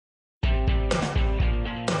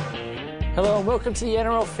Hello and welcome to the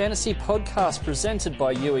NRL Fantasy Podcast presented by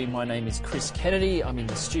Yui. My name is Chris Kennedy. I'm in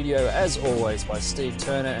the studio as always by Steve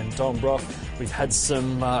Turner and Dom Brock. We've had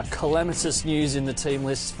some calamitous news in the team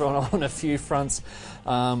list on a few fronts.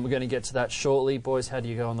 We're going to get to that shortly. Boys, how do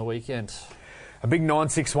you go on the weekend? A big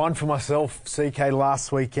 9-6-1 for myself, CK,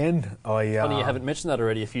 last weekend. Funny you haven't mentioned that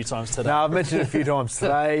already a few times today. No, I've mentioned it a few times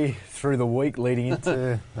today, through the week leading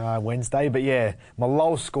into Wednesday. But yeah, my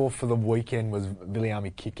lowest score for the weekend was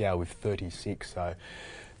Viliami Kikau with 36, so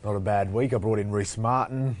not a bad week. I brought in Reece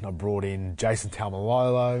Martin, I brought in Jason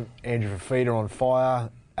Taumalolo, Andrew Fafita on fire,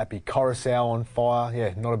 Api Coruscant on fire.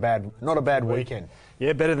 Yeah, not a bad weekend.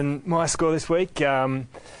 Yeah, better than my score this week.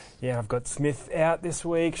 Yeah, I've got Smith out this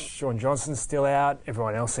week. Shaun Johnson's still out.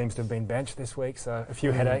 Everyone else seems to have been benched this week, so a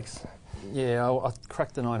few headaches. Yeah, I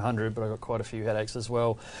cracked the 900, but I got quite a few headaches as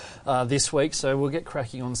well this week. So we'll get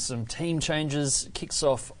cracking on some team changes. Kicks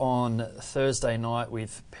off on Thursday night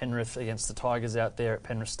with Penrith against the Tigers out there at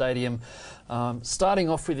Penrith Stadium. Starting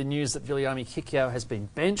off with the news that Viliami Kikau has been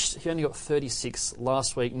benched. He only got 36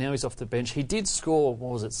 last week. Now he's off the bench. He did score,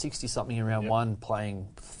 60-something in round one, playing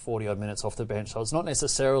 40-odd minutes off the bench. So it's not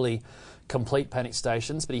necessarily complete panic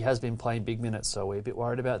stations, but he has been playing big minutes. So we're a bit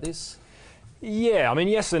worried about this. Yeah, I mean,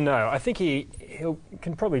 yes and no. I think he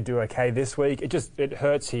can probably do okay this week. It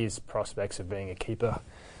hurts his prospects of being a keeper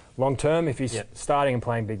long term. If he's starting and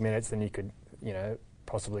playing big minutes, then you could,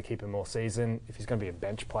 possibly keep him all season. If he's going to be a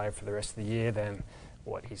bench player for the rest of the year, then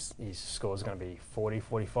his score is going to be 40,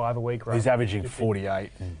 45 a week, right? He's averaging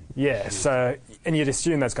 48. Yeah, so, and you'd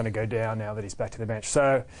assume that's going to go down now that he's back to the bench.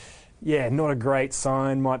 So, yeah, not a great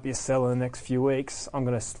sign. Might be a sell in the next few weeks. I'm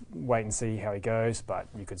going to wait and see how he goes, but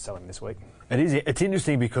you could sell him this week. It's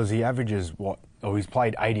interesting because he averages he's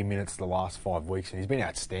played 80 minutes the last 5 weeks and he's been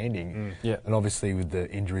outstanding. And obviously with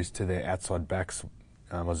the injuries to their outside backs,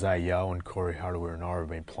 Isaiah Yeo and Corey Harawira-Naera have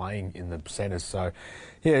been playing in the centres. So,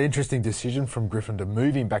 yeah, interesting decision from Griffin to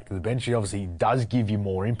move him back to the bench. He obviously does give you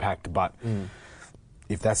more impact, but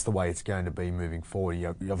if that's the way it's going to be moving forward, you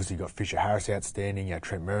obviously got Fisher Harris outstanding.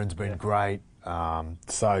 Trent Merrin's been great.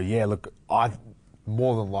 So, yeah, look, I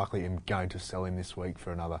more than likely am going to sell him this week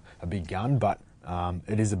for a big gun, but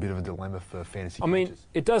it is a bit of a dilemma for fantasy coaches.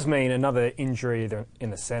 It does mean another injury either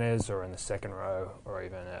in the centres or in the second row or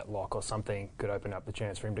even at lock or something could open up the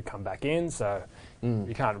chance for him to come back in. So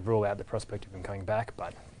you can't rule out the prospect of him coming back,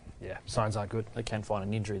 but yeah, signs aren't good. They can find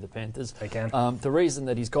an injury, the Panthers. They can. The reason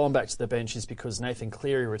that he's gone back to the bench is because Nathan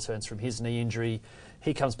Cleary returns from his knee injury.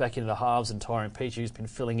 He comes back into the halves and Tyrone Peachey, who's been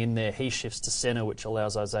filling in there, he shifts to centre, which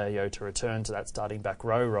allows Isaiah Yeo to return to that starting back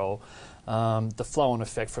row role. The flow-on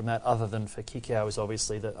effect from that, other than for Kikau, is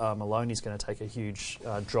obviously that Maloney's going to take a huge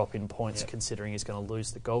drop in points, considering he's going to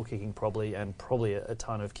lose the goal kicking probably, and probably a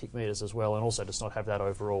ton of kick metres as well, and also does not have that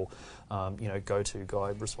overall go-to guy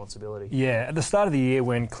responsibility. Yeah, at the start of the year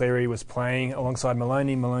when Cleary was playing alongside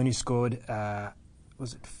Maloney scored...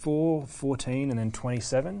 was it 4, 14 and then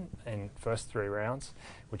 27 in first 3 rounds,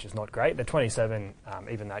 which is not great. The 27,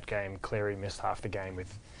 even that game, Cleary missed half the game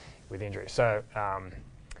with injury. So,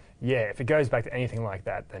 if it goes back to anything like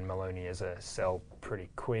that, then Maloney is a sell pretty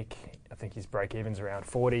quick. I think his break-even's around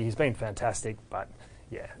 40. He's been fantastic, but,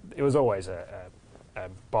 it was always a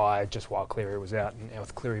buy just while Cleary was out. And now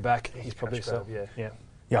with Cleary back, he's probably a sell.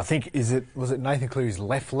 Yeah, I think, was it Nathan Cleary's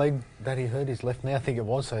left leg that he hurt, his left knee? I think it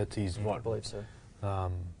was, so it's his I believe so.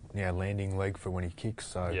 Landing leg for when he kicks.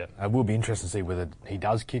 So it will be interesting to see whether he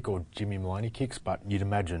does kick or Jimmy Maloney kicks, but you'd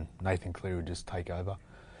imagine Nathan Cleary would just take over.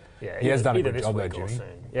 Yeah, he has done a good this job though, week or Jimmy.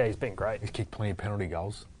 soon. Yeah, he's been great. He's kicked plenty of penalty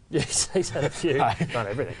goals. Yes, he's had a few. Done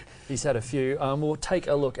everything. He's had a few. We'll take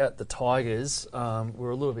a look at the Tigers. We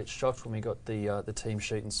were a little bit shocked when we got the team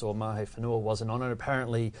sheet and saw Mahe Whanua wasn't on it.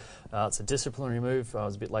 Apparently, it's a disciplinary move. I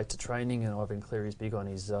was a bit late to training, and Ivan Cleary's big on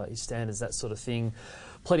his standards, that sort of thing.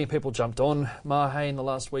 Plenty of people jumped on Mahe in the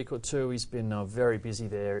last week or two. He's been very busy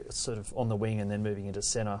there, sort of on the wing and then moving into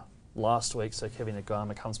centre last week. So Kevin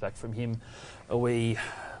Agama comes back from him. Are we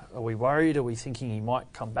worried? Are we thinking he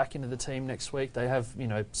might come back into the team next week? They have,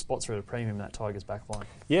 spots are at a premium, that Tigers back line.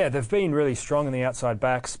 Yeah, they've been really strong in the outside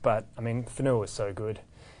backs, but, Whanua was so good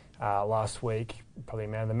last week. Probably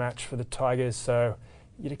man of the match for the Tigers, so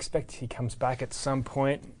you'd expect he comes back at some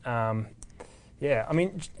point.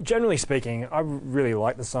 Generally speaking, I really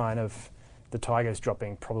like the sign of the Tigers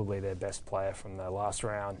dropping probably their best player from the last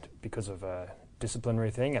round because of a disciplinary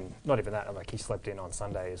thing, and not even that, he slept in on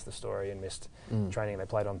Sunday is the story and missed training they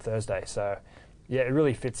played on Thursday. So, it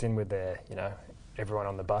really fits in with their, everyone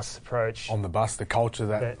on the bus approach. On the bus, the culture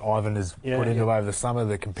that Ivan has put into over the summer,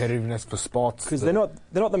 the competitiveness for spots. Because they're not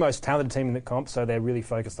the most talented team in the comp, so they're really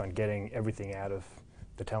focused on getting everything out of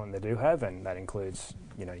the talent they do have, and that includes,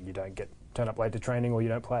 you don't turn up late to training or you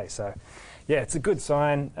don't play. So, yeah, it's a good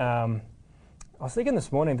sign. I was thinking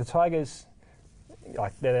this morning, the Tigers,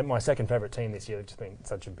 they're my second favourite team this year. They've just been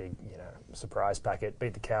such a big, surprise packet.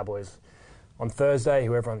 Beat the Cowboys on Thursday,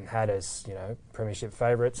 who everyone had as, premiership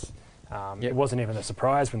favourites. It wasn't even a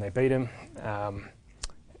surprise when they beat them.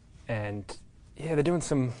 And, yeah, they're doing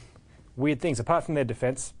some weird things. Apart from their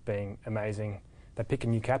defence being amazing, they pick a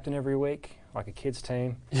new captain every week, like a kids'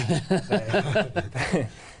 team.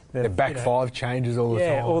 Their back five changes all the time.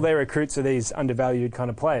 Yeah, all their recruits are these undervalued kind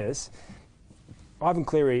of players. Ivan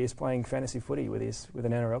Cleary is playing fantasy footy with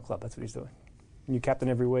an NRL club. That's what he's doing. New captain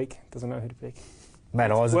every week. Doesn't know who to pick.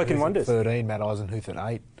 Matt Eisenhuth working wonders. at 13, Matt Eisenhuth at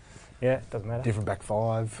 8. Yeah, doesn't matter. Different back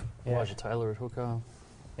five. Yeah. Elijah Taylor at hooker.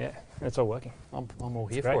 Yeah, it's all working. I'm all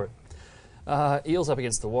here for it. Eels up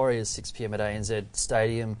against the Warriors, 6 p.m. at ANZ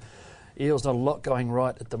Stadium. Eels not a lot going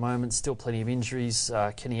right at the moment. Still plenty of injuries.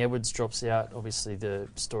 Kenny Edwards drops out. Obviously, the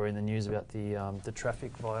story in the news about the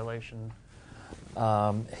traffic violation.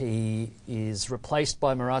 He is replaced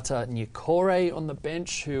by Marata Niukore on the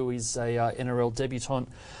bench, who is a NRL debutant.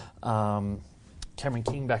 Cameron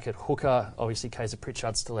King back at hooker. Obviously, Kaiser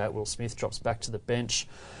Pritchard still out. Will Smith drops back to the bench.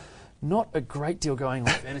 Not a great deal going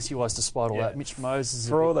on fantasy-wise despite all that. Mitch Moses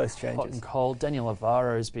for all those hot changes. and cold. Daniel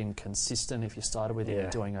Alvaro has been consistent. If you started with him, you're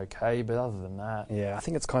doing okay. But other than that... Yeah, I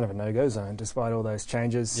think it's kind of a no-go zone despite all those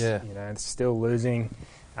changes. Yeah. It's still losing.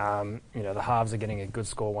 The halves are getting a good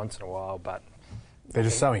score once in a while, but... They're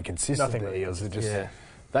just so inconsistent, nothing the really Eels. consistent.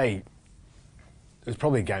 It was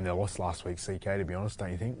probably a game they lost last week, CK, to be honest,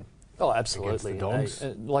 don't you think? Oh, absolutely. Against the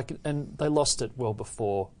Dogs. And they lost it well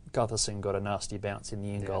before Gutherson got a nasty bounce in the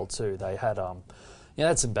in goal too. They had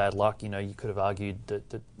had some bad luck. You could have argued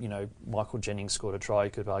that Michael Jennings scored a try. You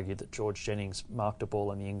could have argued that George Jennings marked a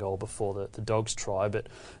ball in the in goal before the Dogs try. But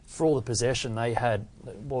for all the possession they had,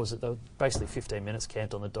 what was it? They were basically 15 minutes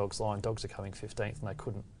camped on the Dogs line. Dogs are coming 15th and they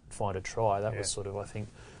couldn't find a try. That was sort of, I think,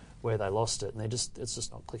 where they lost it, and it's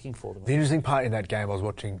just not clicking for them. The interesting part in that game, I was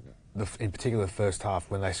watching, in particular the first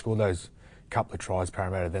half, when they scored those couple of tries,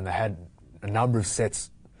 Parramatta, then they had a number of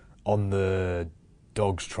sets on the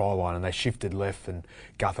Dogs' try line, and they shifted left, and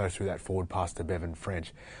Gutho threw that forward pass to Bevan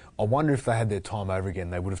French. I wonder if they had their time over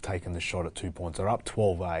again, they would have taken the shot at 2 points. They're up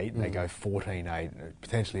 12-8, and they go 14-8,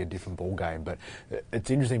 potentially a different ball game. But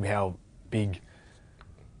it's interesting how big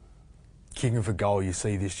kicking for goal you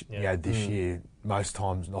see this year. Most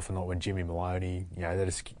times, often not when Jimmy Maloney, they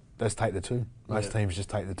just take the two. Most teams just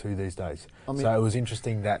take the two these days. So it was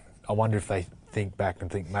interesting that I wonder if they think back and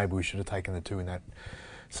think maybe we should have taken the two in that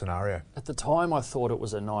scenario. At the time, I thought it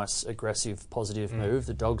was a nice, aggressive, positive move.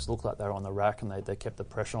 The Dogs looked like they were on the rack and they kept the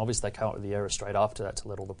pressure. Obviously, they came up with the error straight after that to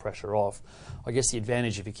let all the pressure off. I guess the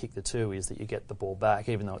advantage if you kick the two is that you get the ball back,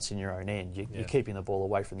 even though it's in your own end. You're keeping the ball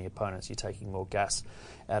away from the opponents. You're taking more gas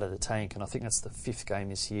out of the tank. And I think that's the 5th game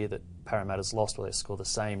this year that Parramatta's lost where they score the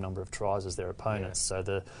same number of tries as their opponents.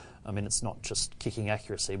 So it's not just kicking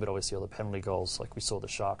accuracy, but obviously all the penalty goals. Like we saw the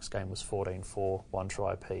Sharks game was 14-4, 1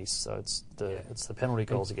 try apiece. So it's the penalty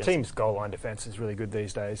goals against teams' goal line defence is really good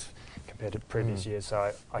these days compared to previous years.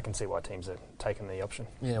 So I can see why teams are taking the option.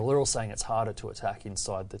 Yeah, well, they're all saying it's harder to attack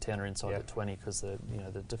inside the 10 or inside the 20 because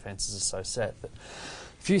the defences are so set. But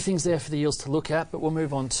a few things there for the Eels to look at. But we'll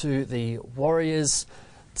move on to the Warriors.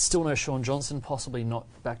 Still no Sean Johnson, possibly not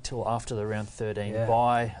back till after the round 13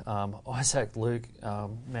 bye. Isaac Luke,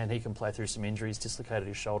 he can play through some injuries. Dislocated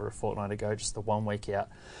his shoulder a fortnight ago, just the 1 week out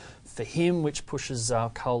for him, which pushes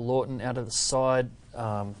Cole Lawton out of the side.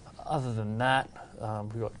 Other than that,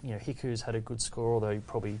 we've got Hiku's had a good score, although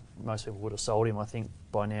most people would have sold him, I think,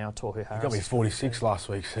 by now. Tohu Harris. He got me 46 last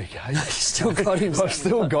week, CK. Still got him. I've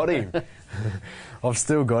still got him. I've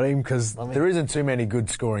still got him because there isn't too many good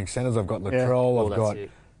scoring centres. I've got Latrell,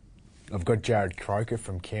 I've got Jared Croker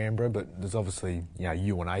from Canberra, but there's obviously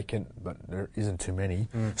Ewan Aiken, but there isn't too many.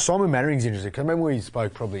 Simon Mannering's interesting. Cause I remember we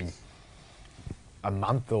spoke probably a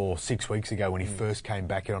month or 6 weeks ago when he first came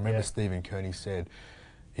back, and I remember Stephen Kearney said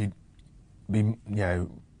he'd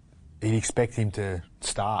expect him to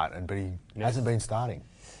start, but he hasn't been starting.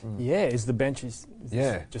 Yeah, is the bench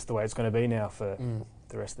just the way it's going to be now for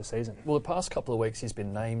the rest of the season? Well, the past couple of weeks he's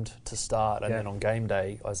been named to start, and then on game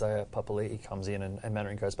day, Isaiah Papali'i comes in and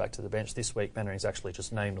Mannering goes back to the bench. This week, Mannering's actually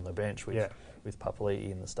just named on the bench with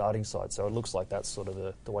Papali'i in the starting side, so it looks like that's sort of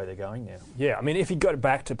the way they're going now. Yeah, I mean, if he got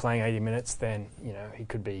back to playing 80 minutes, then he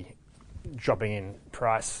could be dropping in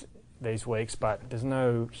price these weeks, but there's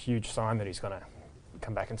no huge sign that he's going to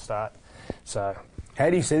come back and start. So, how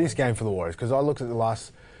do you see this game for the Warriors? Because I looked at the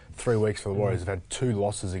last 3 weeks for the Warriors. They've had 2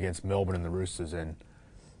 losses against Melbourne and the Roosters, and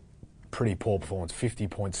pretty poor performance. 50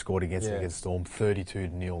 points scored against them against Storm,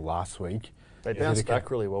 32-0 last week. They bounced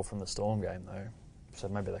back really well from the Storm game, though. So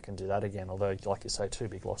maybe they can do that again. Although, like you say, 2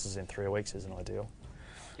 big losses in 3 weeks isn't ideal.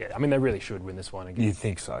 Yeah, I mean, they really should win this one against You'd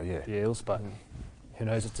think so, yeah. the Eels, but who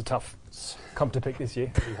knows? It's a tough comp to pick this year.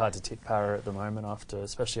 Pretty hard to tip Para at the moment,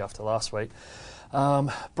 especially after last week.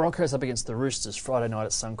 Broncos up against the Roosters Friday night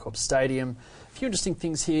at Suncorp Stadium. A few interesting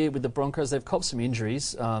things here with the Broncos. They've copped some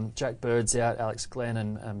injuries. Jack Bird's out, Alex Glenn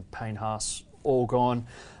and Payne Haas all gone.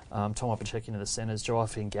 Tom Opacek into the centres,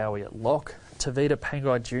 Joafi and Gowie at lock. Tavita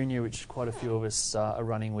Pangai Jr., which quite a few of us are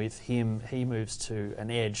running with him, he moves to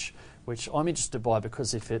an edge, which I'm interested by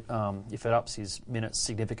because if it ups his minutes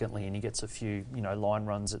significantly and he gets a few line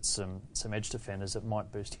runs at some edge defenders, it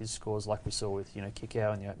might boost his scores like we saw with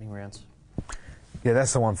Kikau in the opening rounds. Yeah,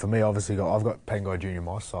 that's the one for me. Obviously, I've got Pangai Jr. on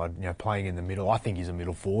my side, playing in the middle. I think he's a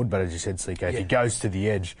middle forward, but as you said, CK, if he goes to the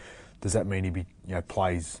edge, does that mean he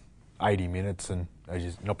plays 80 minutes and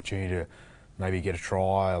there's an opportunity to maybe get a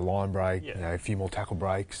try, a line break, a few more tackle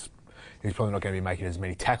breaks? He's probably not going to be making as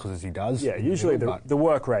many tackles as he does. Yeah, usually the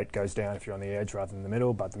work rate goes down if you're on the edge rather than the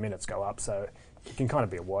middle, but the minutes go up, so you can kind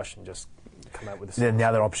of be a wash and just come out with a... Then the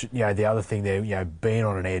other option, the other thing there, being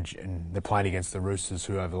on an edge and they're playing against the Roosters,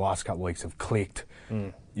 who over the last couple of weeks have clicked,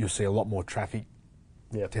 you'll see a lot more traffic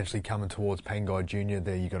potentially coming towards Pangai Jr.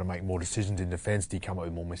 There you've got to make more decisions in defence. Do you come up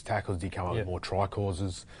with more missed tackles? Do you come up with more try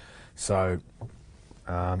causes? So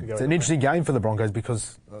it's an interesting game for the Broncos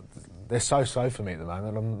because they're so-so for me at the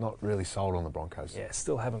moment. I'm not really sold on the Broncos. Yeah, it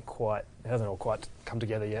hasn't all quite come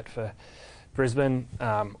together yet for Brisbane,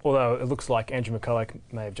 although it looks like Andrew McCulloch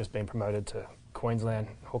may have just been promoted to Queensland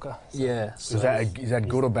hooker. So. Yeah. So is that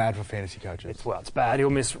good or bad for fantasy coaches? It's bad. He'll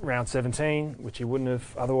miss round 17, which he wouldn't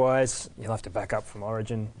have otherwise. He'll have to back up from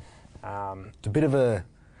Origin. It's a bit of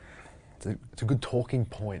it's a good talking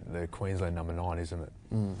point, the Queensland number 9, isn't it?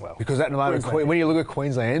 Well, because at the moment, when you look at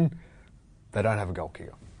Queensland, they don't have a goal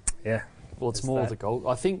kicker. Yeah. Well, it's more the goal.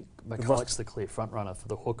 I think McCulloch's the clear front runner for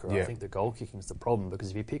the hooker. Yeah. I think the goal kicking is the problem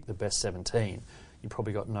because if you pick the best 17, you've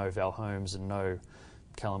probably got no Val Holmes and no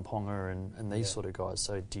Callum Ponga and these sort of guys.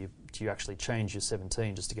 So do you actually change your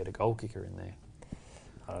 17 just to get a goal kicker in there?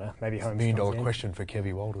 I don't know. Maybe Holmes. $1 million question for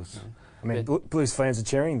Kevy Walters. Yeah. I mean, Blues fans are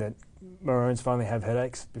cheering that Maroons finally have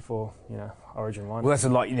headaches before Origin 1. Well, that's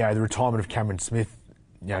the retirement of Cameron Smith.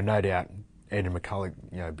 No doubt, Andrew McCulloch,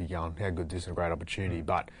 be going, how good, this is a great opportunity.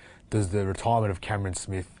 But does the retirement of Cameron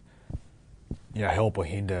Smith, help or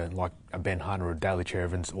hinder like a Ben Hunt or a Daly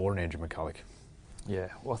Cherry-Evans or an Andrew McCulloch? Yeah,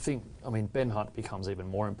 well, Ben Hunt becomes even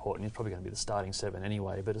more important. He's probably going to be the starting 7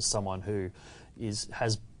 anyway, but as someone who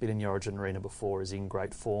has been in the Origin arena before, is in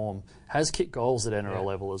great form, has kicked goals at NRL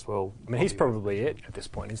level as well. I mean, he's probably it at this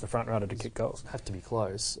point. He's the front runner to kick goals. Have to be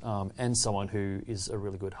close. And someone who is a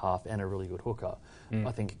really good half and a really good hooker.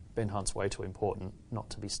 I think Ben Hunt's way too important not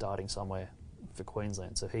to be starting somewhere for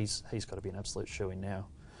Queensland, so he's got to be an absolute shoo-in now.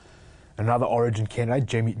 Another Origin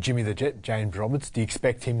candidate, Jimmy the Jet, James Roberts. Do you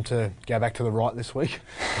expect him to go back to the right this week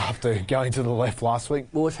after going to the left last week?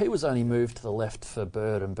 Well, if he was only moved to the left for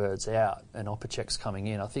Bird and Bird's out and Opacek's coming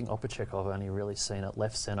in, I think Opacek I've only really seen at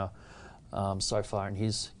left centre so far in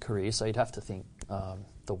his career, so you'd have to think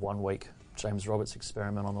the 1 week James Roberts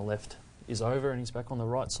experiment on the left is over and he's back on the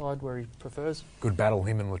right side where he prefers. Good battle,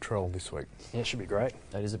 him and Latrell this week. Yeah, it should be great.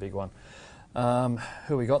 That is a big one.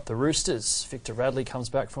 Who we got? The Roosters. Victor Radley comes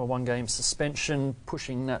back from a 1-game suspension,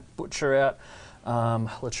 pushing Nat Butcher out.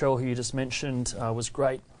 Latrell, who you just mentioned, was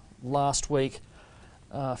great last week.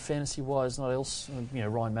 Fantasy-wise, not else.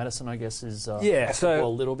 Ryan Madison, I guess, is off the ball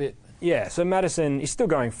a little bit. Yeah, so Madison is still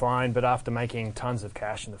going fine, but after making tons of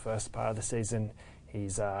cash in the first part of the season,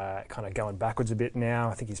 he's kind of going backwards a bit now.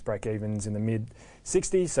 I think his break-even's in the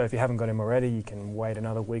mid-60s, so if you haven't got him already, you can wait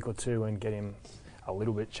another week or two and get him a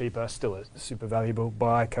little bit cheaper. Still a super valuable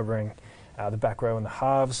buy covering the back row and the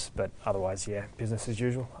halves, but otherwise, business as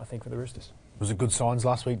usual, I think, for the Roosters. Was it good signs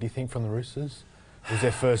last week, do you think, from the Roosters? It was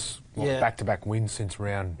their first back-to-back win since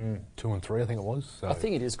round 2 and 3, I think it was. So. I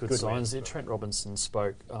think it is good signs. Trent Robinson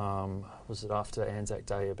spoke, was it after Anzac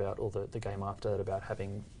Day, about, or the game after that, about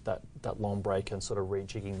having that long break and sort of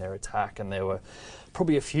rejigging their attack, and there were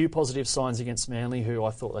probably a few positive signs against Manly, who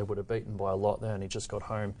I thought they would have beaten by a lot. They only just got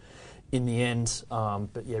home in the end,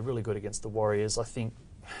 but really good against the Warriors. I think,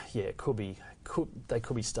 they could be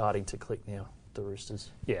starting to click now, the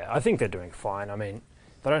Roosters. Yeah, I think they're doing fine. I mean,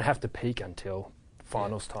 they don't have to peak until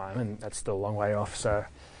finals time, and that's still a long way off. So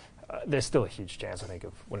there's still a huge chance, I think,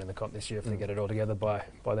 of winning the comp this year if they get it all together by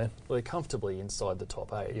then. Well, they're comfortably inside the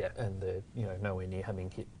top 8, and they're nowhere near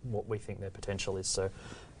having hit what we think their potential is. So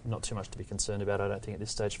not too much to be concerned about, I don't think, at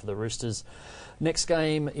this stage for the Roosters. Next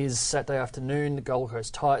game is Saturday afternoon. The Gold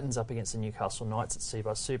Coast Titans up against the Newcastle Knights at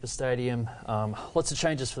Cbus Super Stadium. Lots of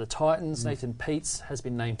changes for the Titans. Nathan Peets has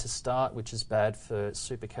been named to start, which is bad for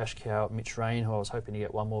super cash cow Mitch Rain, who I was hoping to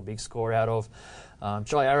get one more big score out of.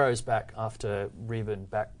 Jai Arrow's back after rib and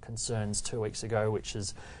back concerns 2 weeks ago, which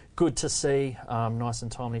is good to see. Nice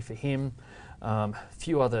and timely for him. A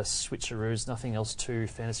few other switcheroos, nothing else too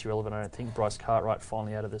fantasy relevant, I don't think. Bryce Cartwright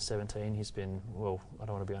finally out of the 17. He's been, well, I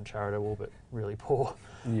don't want to be uncharitable, but really poor.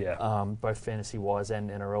 Yeah. Both fantasy-wise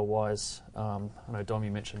and NRL-wise. I know, Dom,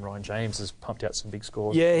 you mentioned Ryan James has pumped out some big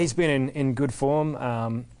scores. Yeah, he's been in good form.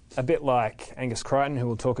 A bit like Angus Crichton, who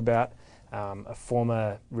we'll talk about, a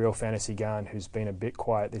former real fantasy gun who's been a bit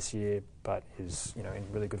quiet this year, but is in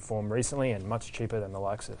really good form recently and much cheaper than the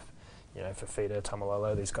likes of Fafita,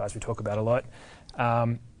 Tamalolo, these guys we talk about a lot.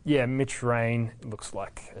 Mitch Rain looks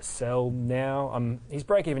like a sell now. His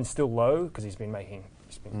break-even's still low because he's been making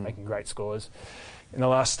great scores in the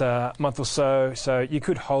last month or so. So you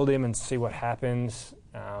could hold him and see what happens.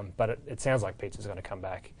 But it sounds like Peets is going to come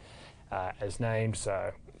back as named.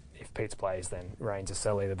 So if Peets plays, then Rain's a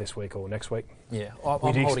sell either this week or next week. Yeah,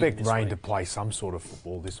 We'd expect Rain to play some sort of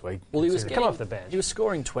football this week. Well, he was come off the bench. He was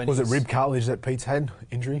scoring 20s. Was it rib cartilage that Peets had,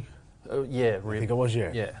 injury? Yeah, I think it was,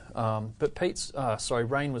 yeah. Yeah, but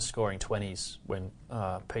Rain was scoring 20s when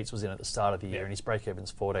Peets was in at the start of the year, and his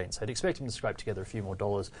break-even's 14, so I'd expect him to scrape together a few more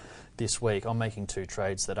dollars this week. I'm making 2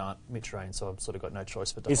 trades that aren't Mitch Rain, so I've sort of got no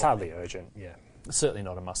choice but to He's hardly urgent, yeah. Certainly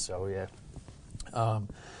not a must-sell, yeah.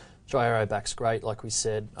 Jai Arrow back's great, like we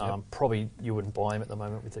said. Probably you wouldn't buy him at the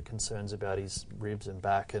moment with the concerns about his ribs and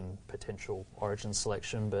back and potential origin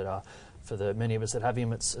selection, but for the many of us that have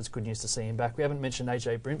him, it's good news to see him back. We haven't mentioned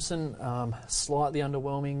AJ Brimson, slightly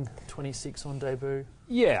underwhelming, 26 on debut.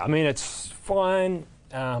 Yeah, I mean, it's fine.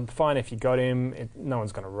 Fine if you got him. No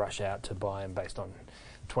one's going to rush out to buy him based on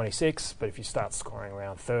 26, but if you start scoring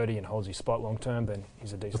around 30 and holds his spot long term, then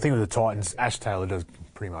he's a decent. The thing with the Titans, Ash Taylor does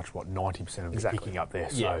pretty much 90% of the kicking up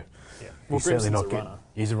there. So he's certainly not getting.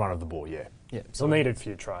 He's a run of the ball, yeah. So he'll need a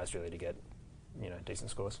few tries really to get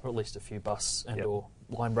decent scores, or at least a few busts and or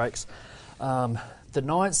line breaks. The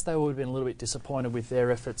Knights, they would have been a little bit disappointed with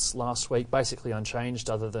their efforts last week, basically unchanged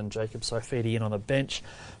other than Jacob Saifiti in on the bench.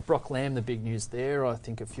 Brock Lamb, the big news there. I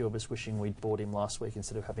think a few of us wishing we'd bought him last week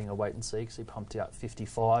instead of having a wait and see, because he pumped out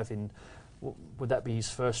 55 in, would that be his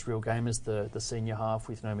first real game as the senior half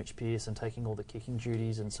with no Mitch Pearce and taking all the kicking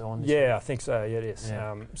duties and so on? Yeah, I think so, yeah, it is.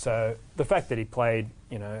 Yeah. So the fact that he played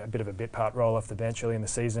a bit of a bit part role off the bench early in the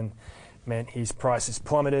season meant his price has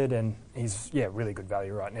plummeted, and he's really good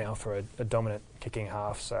value right now for a dominant kicking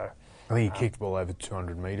half. So I think he kicked well over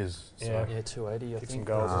 200 metres. So. Yeah, 280. I think some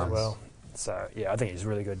goals as well. So I think he's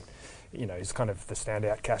really good. He's kind of the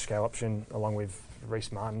standout cash cow option along with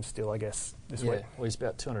Reece Martin still, I guess, this week. Well, he's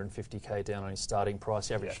about 250k down on his starting price.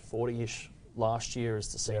 He averaged 40-ish last year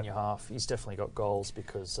as the senior half. He's definitely got goals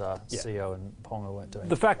because Seo and Ponga weren't doing it.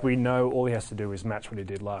 The fact we know all he has to do is match what he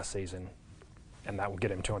did last season, and that will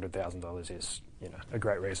get him $200,000 is, a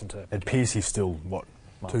great reason to. And Pearce is still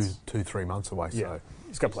 2-3 months away. Yeah, so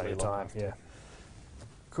he's got plenty of time. Yeah.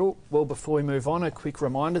 Cool. Well, before we move on, a quick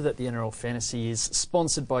reminder that the NRL Fantasy is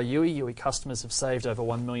sponsored by Yui. Yui customers have saved over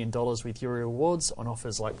 $1 million with Yui Rewards on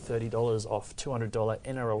offers like $30 off $200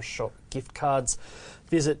 NRL shop gift cards.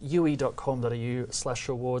 Visit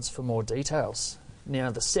yui.com.au/rewards for more details. Now,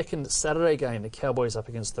 the second Saturday game, the Cowboys up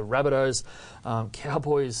against the Rabbitohs.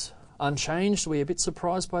 Cowboys unchanged. Were you a bit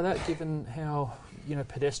surprised by that, given how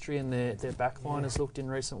pedestrian their backline has looked in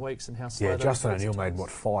recent weeks and how slow? Yeah, Justin O'Neill made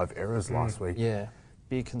 5 errors last week. Yeah,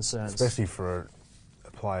 big concerns, especially for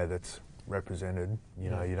a player that's represented. You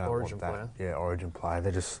don't Origin want that. Player. Yeah, Origin player.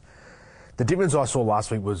 The difference I saw last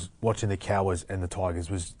week was watching the Cowboys and the Tigers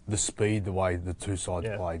was the speed, the way the two sides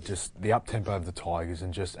played, just the up tempo of the Tigers,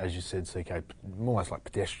 and just as you said, CK, almost like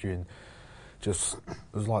pedestrian. Just it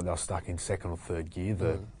was like they were stuck in second or third gear.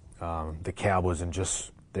 The Cowboys, and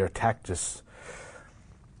just their attack just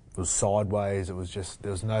was sideways. It was just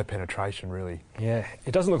there was no penetration really. Yeah,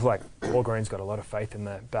 it doesn't look like Paul Green's got a lot of faith in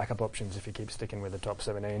the backup options if he keeps sticking with the top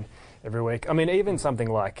 17 every week. I mean, even something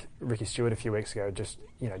like Ricky Stewart a few weeks ago, just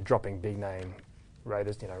dropping big name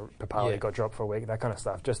Raiders. Papali got dropped for a week, that kind of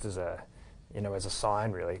stuff, just as a as a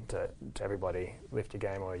sign really to everybody, lift your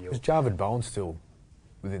game or you'll. Is Jarvid Bowen still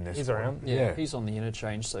within this? He's around. Yeah, he's on the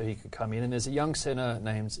interchange, so he could come in. And there's a young centre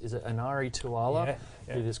named, is it Anari Tuala,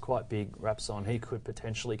 who there's quite big raps on. He could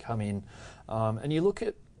potentially come in. And you look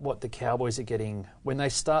at what the Cowboys are getting when they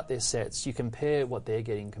start their sets. You compare what they're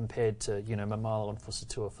getting compared to, Mamalo and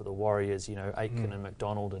Fusatua for the Warriors, Aitken and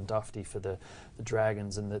McDonald and Dufty for the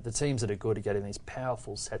Dragons, and the teams that are good at getting these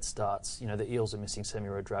powerful set starts. The Eels are missing Semi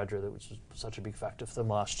Radradra, which was such a big factor for them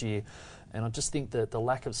last year. And I just think that the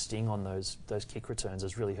lack of sting on those kick returns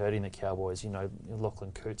is really hurting the Cowboys.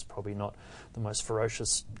 Lachlan Coote's probably not the most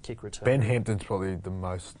ferocious kick return. Ben Hampton's probably the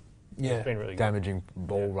most been really damaging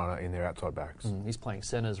ball runner in their outside backs. He's playing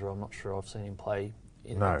centres, where I'm not sure I've seen him play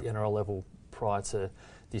the NRL level prior to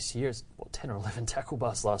this year. It's 10 or 11 tackle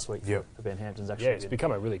busts last week for Ben Hampton's actually. Yeah, it's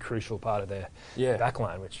become a really crucial part of their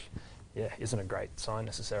backline, which isn't a great sign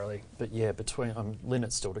necessarily. But between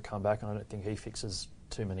Linnett's still to come back, and I don't think he fixes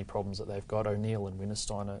too many problems that they've got. O'Neill and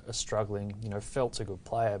Winterstein are struggling. Felt's a good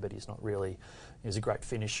player, but he's not really. He's a great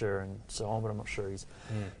finisher and so on, but I'm not sure he's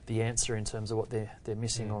the answer in terms of what they're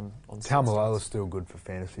missing on. Talmalola's still good for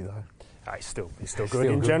fantasy though. He's still good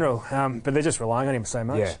in general, but they're just relying on him so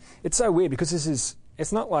much. Yeah. It's so weird because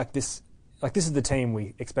it's not like this. Like, this is the team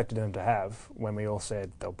we expected them to have when we all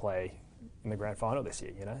said they'll play in the grand final this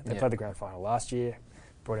year. They played the grand final last year.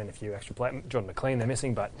 Brought in a few extra players. Jordan McLean they're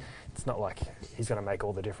missing, but it's not like he's going to make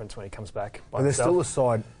all the difference when he comes back. But they're still a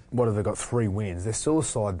side. What have they got? 3 wins. They're still a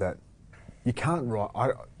side that you can't write.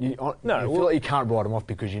 You feel like you can't write them off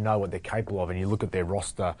because you know what they're capable of, and you look at their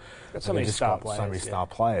roster. Got so many star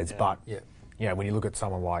players. But when you look at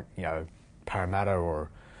someone like Parramatta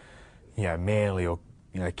or Manly or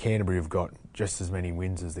Canterbury, have got just as many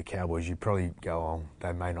wins as the Cowboys. You probably go, oh,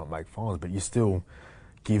 they may not make finals, but you still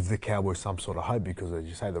give the Cowboys some sort of hope because, as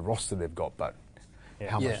you say, the roster they've got, but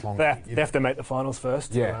how much longer? They have to make the finals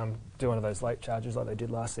first. Yeah. Do one of those late charges like they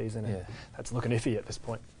did last season. And that's looking iffy at this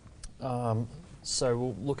point. So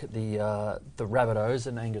we'll look at the Rabbitohs,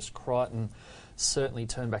 and Angus Crichton certainly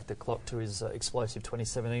turned back the clock to his explosive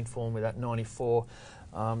 2017 form with that 94,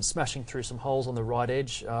 smashing through some holes on the right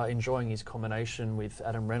edge, enjoying his combination with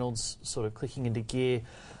Adam Reynolds sort of clicking into gear.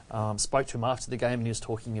 Spoke to him after the game and he was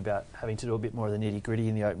talking about having to do a bit more of the nitty-gritty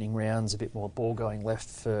in the opening rounds, a bit more ball going left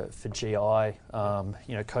for GI.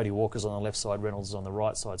 Cody Walker's on the left side, Reynolds is on the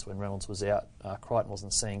right side, so when Reynolds was out, Crichton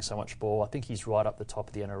wasn't seeing so much ball. I think he's right up the top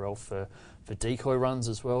of the NRL for decoy runs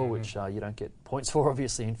as well, which you don't get points for,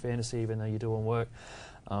 obviously, in fantasy, even though you're doing work.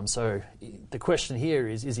 So the question here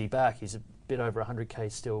is he back? He's a bit over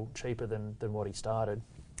 100k, still cheaper than what he started.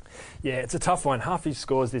 Yeah, it's a tough one. Half his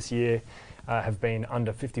scores this year have been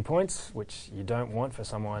under 50 points, which you don't want for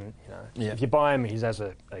someone. If you buy him, he's as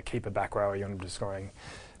a keeper back rower, you want him to be scoring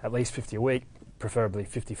at least 50 a week, preferably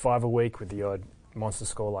 55 a week with the odd monster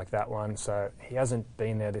score like that one. So he hasn't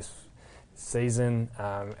been there this season.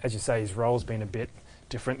 As you say, his role's been a bit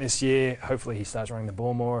different this year. Hopefully he starts running the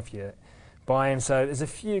ball more if you buy him. So there's a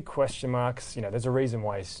few question marks. There's a reason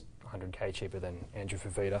why he's 100k cheaper than Andrew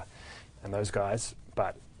Fafita and those guys,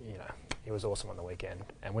 but he was awesome on the weekend,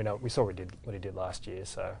 and we saw what he did last year.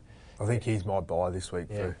 So I think he's my buy this week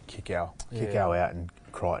for Kikau. Kikau out and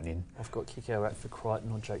Crichton in. I've got Kikau out for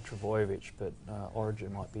Crichton or Jake Trbojevic, but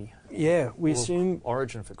Origin might be. Yeah, we assume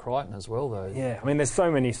Origin for Crichton as well, though. Yeah, I mean, there's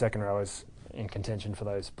so many second rowers in contention for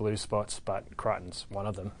those blue spots, but Crichton's one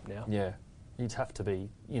of them now. Yeah. You'd have to be,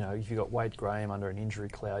 if you've got Wade Graham under an injury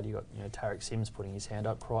cloud, you've got, Tarek Sims putting his hand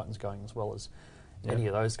up, Crichton's going as well as any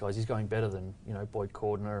of those guys. He's going better than, Boyd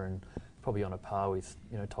Cordner, and probably on a par with,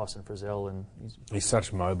 Tyson Frizzell. And he's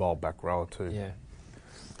such a mobile back rower too. Yeah.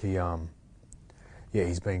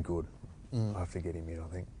 He's been good. I have to get him in, I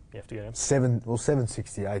think. You have to get him?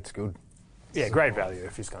 768's good. Yeah, great value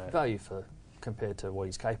if he's going to... Value compared to what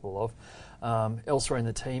he's capable of. Elsewhere in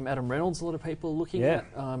the team, Adam Reynolds, a lot of people are looking at.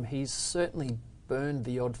 He's certainly burned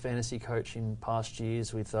the odd fantasy coach in past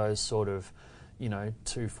years with those sort of,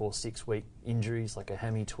 2, 4, 6 week injuries, like a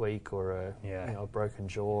hammy tweak or a broken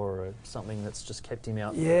jaw or something that's just kept him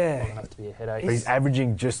out. Yeah. It'll have to be a headache. But he's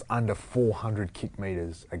averaging just under 400 kick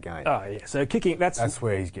metres a game. Oh, yeah. So kicking, that's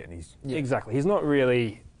where he's getting his... Yeah. Exactly. He's not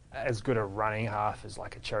really as good a running half as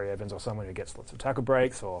like a Cherry Evans or someone who gets lots of tackle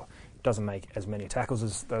breaks or doesn't make as many tackles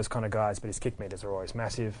as those kind of guys, but his kick meters are always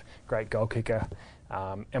massive. Great goal kicker.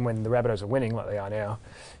 And when the Rabbitohs are winning, like they are now,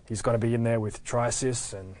 he's got to be in there with try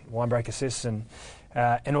assists and line break assists and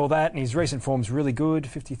all that. And his recent form's really good,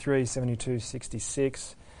 53, 72,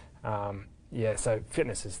 66. So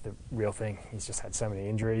fitness is the real thing. He's just had so many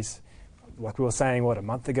injuries. Like we were saying, a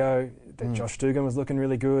month ago, that Josh Dugan was looking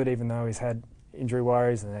really good, even though he's had injury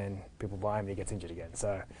worries, and then people buy him and he gets injured again.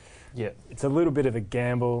 So it's a little bit of a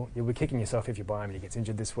gamble. You'll be kicking yourself if you buy him and he gets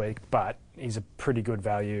injured this week, but he's a pretty good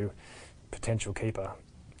value potential keeper,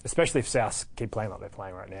 especially if South keep playing like they're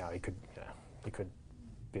playing right now. He could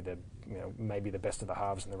be maybe the best of the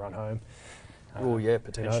halves in the run home. Oh, yeah,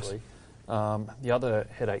 potentially. The other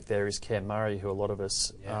headache there is Cam Murray, who a lot of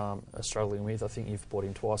us are struggling with. I think you've bought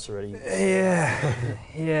him twice already. Yeah,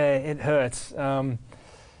 it hurts. So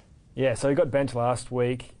he got benched last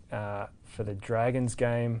week for the Dragons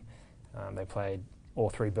game. They played all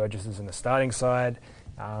three Burgesses in the starting side.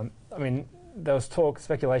 There was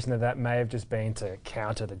speculation that may have just been to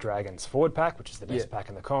counter the Dragons forward pack, which is the best pack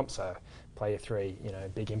in the comp. So play your three,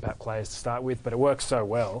 big impact players to start with. But it works so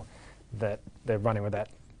well that they're running with that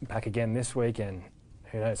pack again this week, and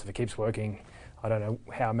who knows if it keeps working. I don't know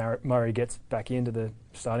how Murray gets back into the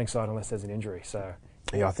starting side unless there's an injury. So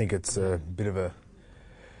yeah, I think it's a bit of a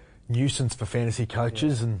nuisance for fantasy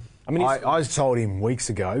coaches, and I told him weeks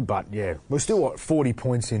ago, but we're still 40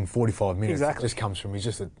 points in 45 minutes. Exactly. It just comes from he's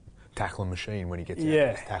just a tackling machine when he gets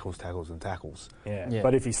out. Tackles. Yeah,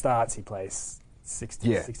 but if he starts, he plays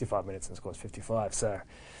 65 minutes and scores 55. So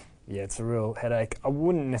it's a real headache. I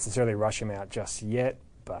wouldn't necessarily rush him out just yet.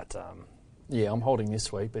 But I'm holding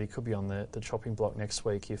this week, but he could be on the chopping block next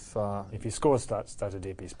week if his scores start to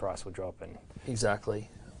dip, his price will drop. And exactly.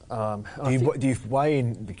 Do you weigh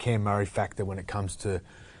in the Cam Murray factor when it comes to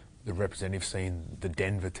the representative scene, the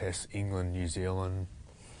Denver test, England, New Zealand,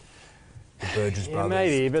 the Burgess brothers?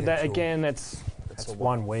 Maybe, but that's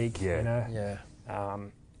 1 week. Yeah.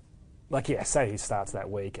 Say he starts that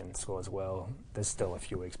week and scores well. There's still a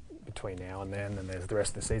few weeks between now and then, and there's the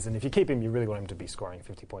rest of the season. If you keep him, you really want him to be scoring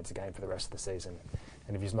 50 points a game for the rest of the season.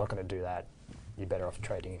 And if he's not going to do that, you're better off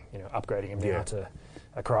trading him, upgrading him now to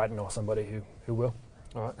a Crichton or somebody who will.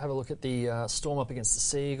 All right, have a look at the Storm up against the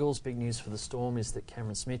Sea Eagles. Big news for the Storm is that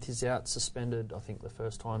Cameron Smith is out, suspended, I think the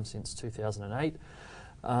first time since 2008.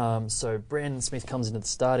 So Brandon Smith comes into the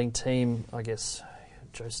starting team. I guess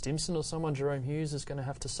Joe Stimson or someone, Jerome Hughes, is going to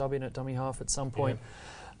have to sub in at dummy half at some point.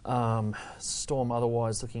 Storm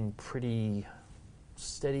otherwise looking pretty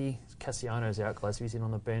steady. Cassiano's out, Glasgow's in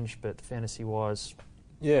on the bench, but fantasy-wise,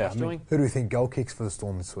 who do we think goal kicks for the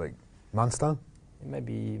Storm this week? Munster?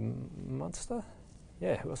 Maybe Munster?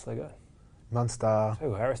 Yeah, who else they got? Munster.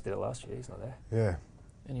 Joe Harris did it last year, he's not there. Yeah.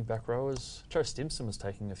 Any back rowers? Joe Stimson was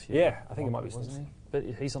taking a few. Yeah, I think it might be Stimson. But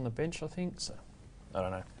he's on the bench, I think, so I don't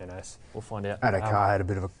know. Who knows? We'll find out. Adokar had a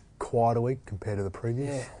bit of a quieter week compared to the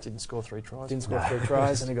previous. Yeah. Didn't score 3 tries. Didn't score 3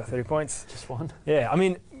 tries, only got 30 points. Just one. Yeah,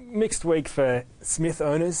 mixed week for Smith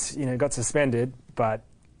owners. Got suspended, but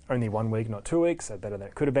only 1 week, not 2 weeks, so better than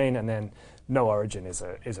it could have been. And then no Origin is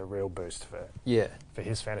a real boost for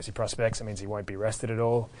his fantasy prospects. It means he won't be rested at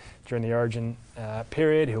all during the Origin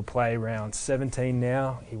period. He'll play round 17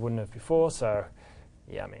 now. He wouldn't have before, so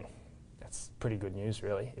that's pretty good news,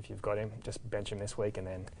 really. If you've got him, just bench him this week and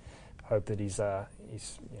then hope that he's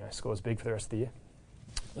scores big for the rest of the year.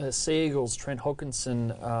 The Sea Eagles, Trent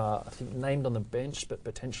Hodkinson, I think named on the bench, but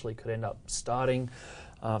potentially could end up starting.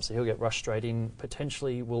 So he'll get rushed straight in.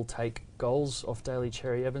 Potentially will take goals off Daly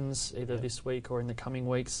Cherry Evans either this week or in the coming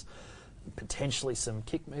weeks. Potentially some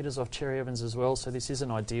kick meters off Cherry Evans as well. So this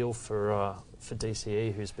isn't ideal for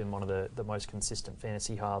DCE, who's been one of the most consistent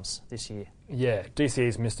fantasy halves this year. Yeah,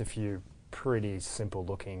 DCE's missed a few pretty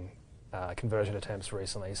simple-looking conversion attempts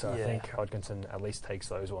recently, so I think Hodkinson at least takes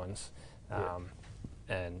those ones.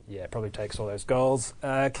 And probably takes all those goals.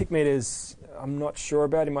 Kick meters, I'm not sure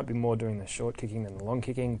about. He might be more doing the short kicking than the long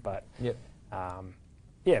kicking, but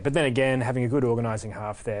but then again, having a good organising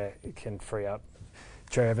half there can free up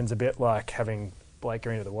Cherry Evans a bit, like having Blake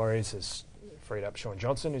Green of the Warriors has freed up Sean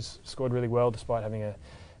Johnson, who's scored really well despite having a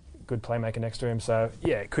good playmaker next to him. So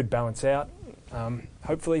it could balance out.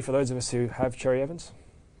 Hopefully for those of us who have Cherry Evans.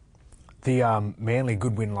 The Manly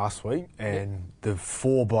good win last week, and the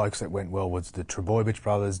 4 blokes that went well was the Trebojevic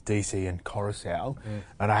brothers, DC and Coruscant.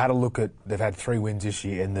 And I had a look at, they've had 3 wins this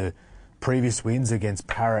year, and the previous wins against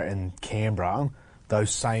Para and Canberra,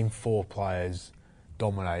 those same 4 players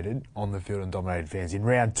dominated on the field and dominated fans. In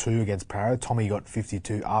round 2 against Para, Tommy got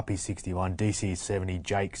 52, RP 61, DC 70,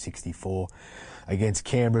 Jake 64. Against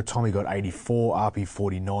Canberra, Tommy got 84, RP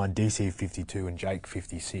 49, DC 52, and Jake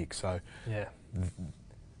 56. So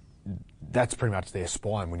that's pretty much their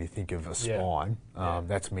spine when you think of a spine.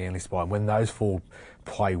 That's Manly spine. When those 4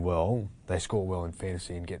 play well, they score well in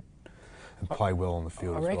fantasy and play well on the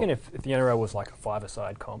field. I reckon if the NRL was like a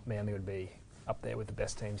 5-a-side comp, Manly would be up there with the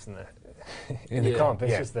best teams in the comp.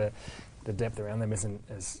 It's just the depth around them isn't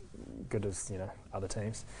as good as other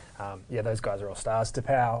teams. Those guys are all stars.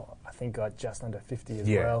 Tapau, I think, got just under 50 as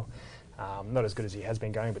well. Not as good as he has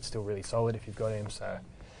been going, but still really solid if you've got him. So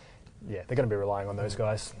they're going to be relying on those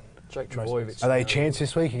guys. Jake Trebojevic. Are they a chance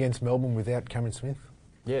this week against Melbourne without Cameron Smith?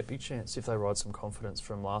 Yeah, big chance if they ride some confidence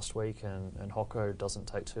from last week and Hocko doesn't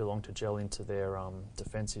take too long to gel into their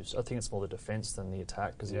defensives. I think it's more the defence than the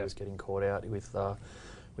attack because he was getting caught out with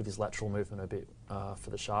his lateral movement a bit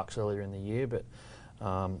for the Sharks earlier in the year. But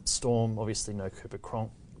Storm, obviously no Cooper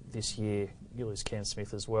Cronk this year. You lose Cam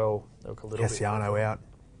Smith as well. They look a little Cassiano out.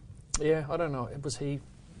 Yeah, I don't know.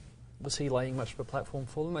 Was he laying much of a platform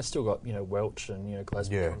for them? They still got Welch and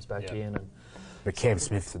Glasgow comes back in and. But Cam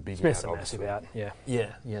Smith's a big out, massive out. Yeah,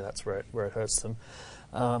 that's where it hurts them.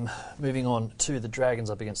 Moving on to the Dragons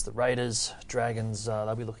up against the Raiders. Dragons,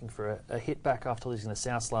 they'll be looking for a hit back after losing the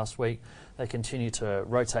Souths last week. They continue to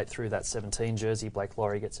rotate through that 17 jersey. Blake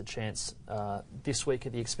Laurie gets a chance this week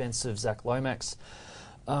at the expense of Zach Lomax.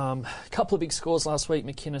 A couple of big scores last week.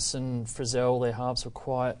 McInnes and Frizzell, their halves were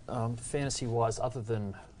quiet. Fantasy-wise, other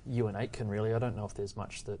than you and Aitken, really, I don't know if there's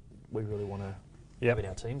much that we really want to win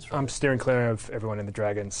our teams from. I'm steering clear of everyone in the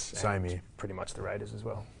Dragons. Same here. Pretty much the Raiders as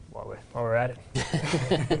well, while we're at it.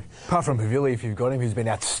 Apart from Havili, if you've got him, who's been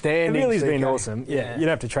outstanding. Havili's been awesome. Yeah. You don't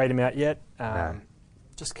have to trade him out yet. No.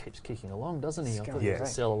 Just keeps kicking along, doesn't he? I thought he was a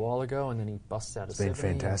sell a while ago, and then he busts out a 70. It's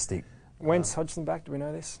been fantastic. When's Hodgson back? Do we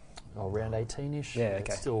know this? Around 18-ish. Yeah,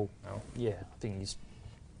 okay. Still, I think he's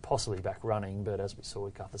possibly back running, but as we saw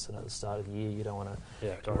with Gutherson at the start of the year, you don't want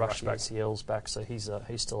to rush the ACLs back, so he's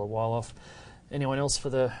still a while off. Anyone else for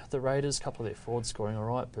the Raiders? A couple of their forwards scoring all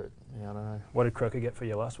right, but I don't know. What did Croker get for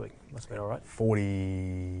you last week? Must have been all right.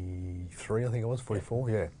 43, I think it was, 44,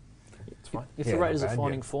 yeah. It's fine. If the Raiders are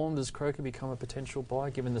finding form, does Croker become a potential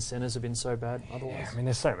buy, given the centres have been so bad otherwise? Yeah, I mean,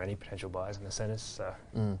 there's so many potential buys in the centres, so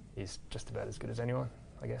he's just about as good as anyone,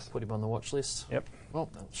 I guess. Put him on the watch list. Yep. Well,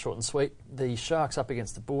 short and sweet. The Sharks up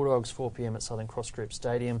against the Bulldogs, 4 p.m. at Southern Cross Group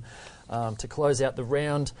Stadium. To close out the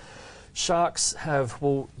round, Sharks have,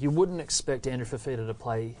 you wouldn't expect Andrew Fafita to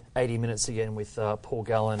play 80 minutes again with Paul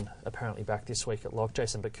Gallen apparently back this week at lock.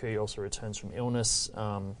 Jason Bakui also returns from illness.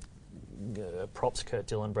 Props, Kurt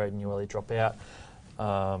Dillon, Braden Newelly drop out.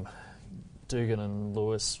 Dugan and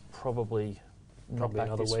Lewis probably not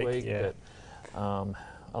back this week. But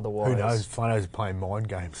otherwise... Who knows? Flano's playing mind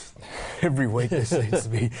games. Every week there seems to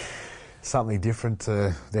be something different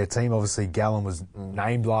to their team. Obviously, Gallen was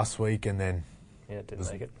named last week and then...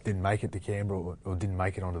 Didn't make it to Canberra or didn't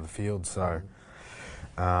make it onto the field. So,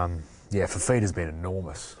 Fafita's been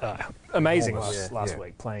enormous. Amazing last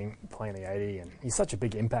week, playing the 80, and he's such a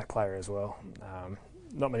big impact player as well.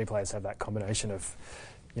 Not many players have that combination of,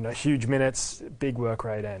 huge minutes, big work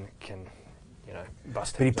rate, and can,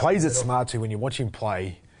 bust. But he plays it smart too. When you watch him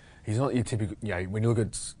play, he's not your typical. When you look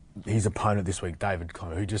at his opponent this week, David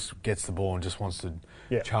Connor, who just gets the ball and just wants to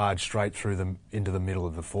charge straight through them into the middle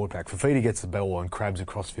of the forward pack. Fafita gets the ball and crabs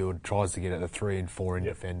across field, tries to get at a 3 and 4 in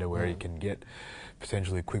defender where he can get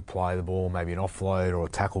potentially a quick play of the ball, maybe an offload or a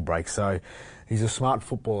tackle break. So he's a smart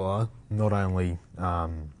footballer, not only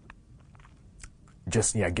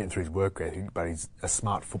just getting through his work ethic, but he's a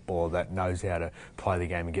smart footballer that knows how to play the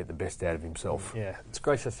game and get the best out of himself. Yeah, it's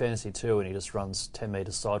great for fantasy too, and he just runs 10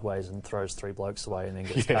 metres sideways and throws 3 blokes away and then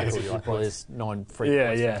gets tackled. You're like, well, there's 9 free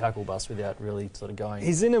points from tackle bust without really sort of going.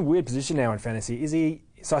 He's in a weird position now in fantasy. Is he?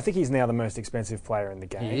 So I think he's now the most expensive player in the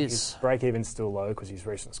game. He is. His break-even's still low because his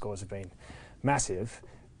recent scores have been massive,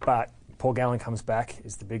 but Paul Gallen comes back,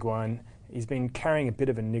 is the big one. He's been carrying a bit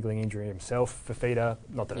of a niggling injury himself. Fafita,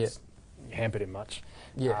 not that it's hampered him much.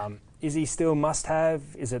 Yeah. Is he still must-have?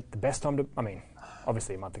 Is it the best time to... I mean,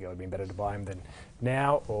 obviously a month ago it would have been better to buy him than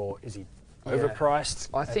now, or is he overpriced?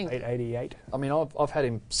 I think... 888? I mean, I've had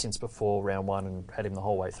him since before round 1 and had him the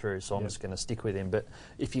whole way through, so I'm just going to stick with him. But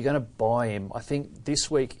if you're going to buy him, I think this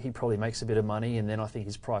week he probably makes a bit of money, and then I think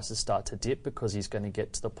his prices start to dip because he's going to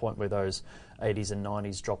get to the point where those 80s and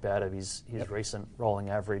 90s drop out of his recent rolling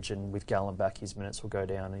average, and with Gallen back, his minutes will go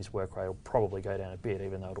down and his work rate will probably go down a bit,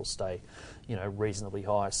 even though it'll stay, reasonably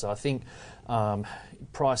high. So I think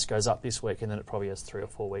price goes up this week, and then it probably has 3 or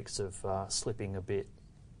 4 weeks of slipping a bit.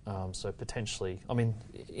 So potentially, I mean,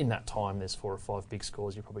 in that time, there's 4 or 5 big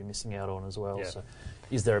scores you're probably missing out on as well. Yeah. So,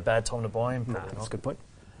 is there a bad time to buy him? No, that's a good point.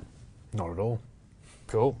 Not at all.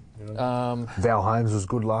 Cool. Val Holmes was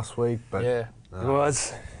good last week, but it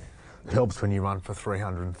was. It helps when you run for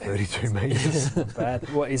 332 metres. Not bad.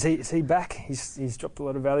 What is he back? He's dropped a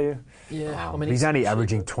lot of value. Yeah, I mean, he's only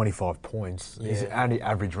averaging 25 points. Yeah. His only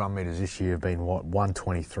average run metres this year have been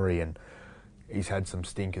 123, and he's had some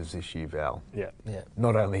stinkers this year, Val. Yeah.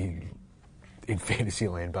 Not only in fantasy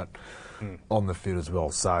land, but on the field as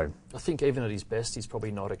well. So I think even at his best, he's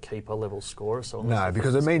probably not a keeper level scorer. So no,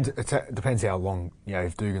 because it means it depends how long.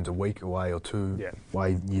 If Dugan's a week away or 2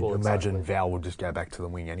 away, you'd imagine Val will just go back to the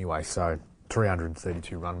wing anyway. So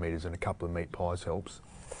 332 run metres and a couple of meat pies helps.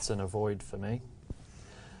 It's an avoid for me.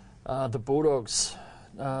 The Bulldogs.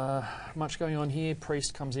 Much going on here.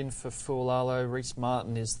 Priest comes in for Fualalo. Reece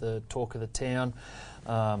Martin is the talk of the town.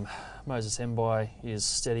 Moses Mbai is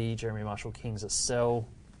steady. Jeremy Marshall-King's a sell.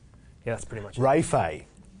 Yeah, that's pretty much Ray Fay.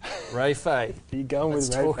 Ray Fay. Are you going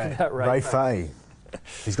with Ray Fay? About Ray Fay.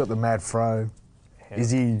 He's got the mad fro. Yeah. Is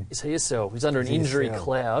he a sell? He's under an injury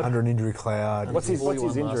cloud. Under an injury cloud. What's his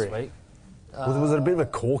injury? Last week. Was it a bit of a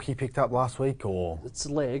cork he picked up last week, or It's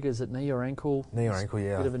leg. Is it knee or ankle? knee or ankle?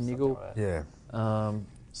 Yeah. Bit of a niggle. Yeah.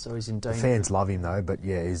 So he's in The danger. fans love him though, but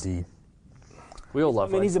yeah, is he? We all love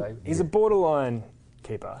I mean, Ray Fay. he's a borderline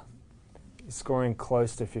keeper. He's scoring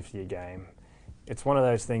close to 50 a game. It's one of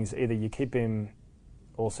those things, either you keep him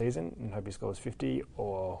all season and hope he scores 50,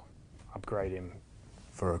 or upgrade him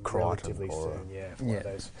For a Crichton relatively or soon. Yeah, for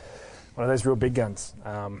one of those real big guns.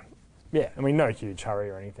 Yeah, I mean, no huge hurry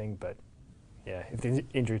or anything, but yeah, if the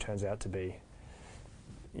injury turns out to be,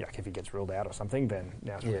 like if he gets ruled out or something, then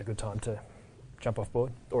now's really a good time to jump off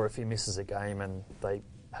board. Or if he misses a game and they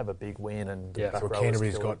have a big win and the back Well, row is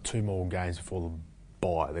Canterbury's killed. got 2 more games before the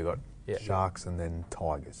bye. They've got Yeah. Sharks and then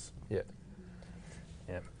Tigers. Yeah.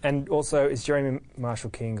 Yeah, and also, is Jeremy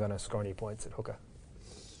Marshall-King going to score any points at hooker?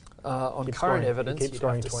 On Keep current scoring- evidence, keep you'd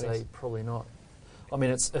scoring have to 20s. say probably not. I mean,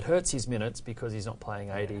 it hurts his minutes because he's not playing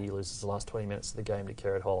 80. He loses the last 20 minutes of the game to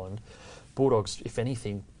Kerrod Holland. Bulldogs, if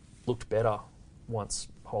anything, looked better once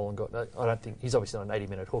Holland got. I don't think he's obviously not an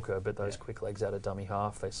 80-minute hooker, but those quick legs out of dummy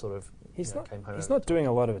half, they sort of came home. He's not doing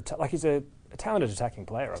a lot of he's a talented attacking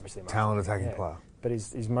player, obviously. Marshall. Talented attacking player. But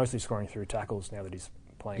he's mostly scoring through tackles now that he's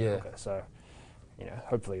playing hooker. So,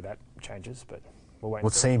 hopefully that changes. But we'll wait.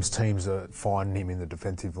 Well, it seems teams are finding him in the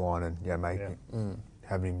defensive line and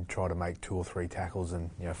having him try to make 2 or 3 tackles and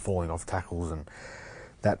falling off tackles, and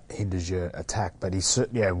that hinders your attack. But he's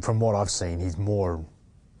from what I've seen, he's more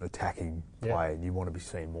attacking player, and you want to be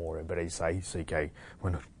seeing more. But as you say, CK,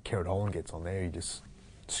 when Kerrod Holland gets on there, he just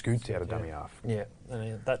scoots out of dummy half. Yeah,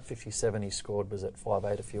 and that 57 he scored was at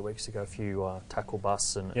 5'8" a few weeks ago. A few tackle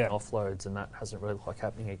busts and offloads, and that hasn't really looked like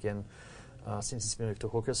happening again since he's moved to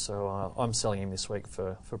hooker. So I'm selling him this week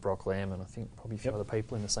for Brock Lamb, and I think probably a few other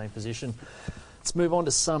people in the same position. Let's move on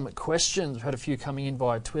to some questions. We've had a few coming in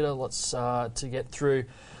via Twitter. Lots to get through.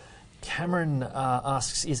 Cameron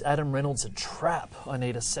asks, is Adam Reynolds a trap? I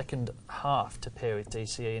need a second half to pair with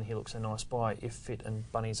DCE, and he looks a nice buy if fit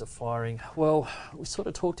and bunnies are firing. Well, we sort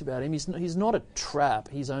of talked about him. He's not a trap.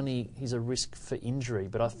 He's a risk for injury.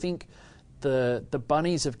 But I think the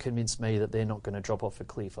bunnies have convinced me that they're not going to drop off a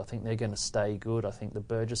cliff. I think they're going to stay good. I think the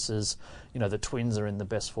Burgesses, the Twins are in the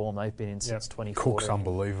best form they've been in since 2014. Cook's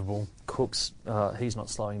unbelievable. Cook's, he's not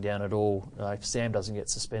slowing down at all. If Sam doesn't get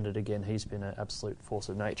suspended again, he's been an absolute force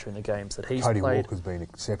of nature in the games that he's Cody played. Walker's been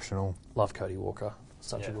exceptional. Love Cody Walker.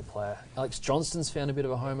 Such a good player. Alex Johnston's found a bit of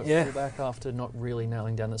a home at fullback after not really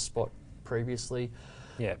nailing down the spot previously.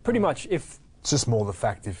 Yeah, pretty much. It's just more the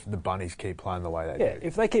fact if the bunnies keep playing the way they do. Yeah,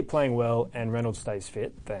 if they keep playing well and Reynolds stays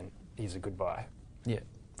fit, then he's a good buy. Yeah.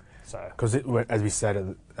 So because as we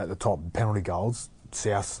said at the top, penalty goals,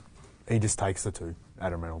 South, he just takes the 2,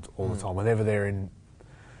 Adam Reynolds, all the time. Whenever they're in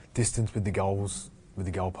distance with the goals, with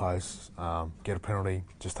the goalposts, get a penalty,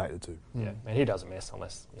 just take the 2. Yeah, and he doesn't miss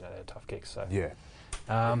unless they're tough kicks. So yeah,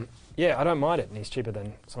 I don't mind it, and he's cheaper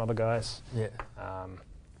than some other guys. Yeah.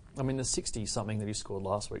 I mean, the 60-something that he scored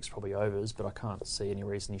last week's probably overs, but I can't see any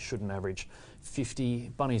reason he shouldn't average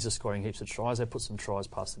 50. Bunnies are scoring heaps of tries. They put some tries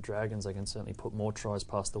past the Dragons. They can certainly put more tries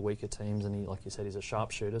past the weaker teams. And he, like you said, he's a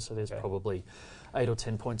sharpshooter, so there's probably 8 or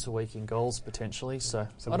 10 points a week in goals potentially. So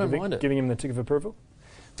I don't mind it. Giving him the tick of approval.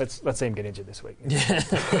 Let's see him get injured this week. Yeah.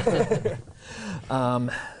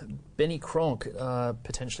 Benny Cronk,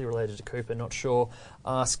 potentially related to Cooper, not sure,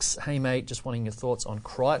 asks, hey mate, just wanting your thoughts on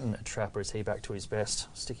Crichton, a trapper, is he back to his best?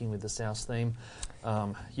 Sticking with the South theme.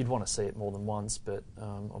 You'd want to see it more than once, but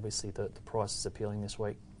obviously the price is appealing this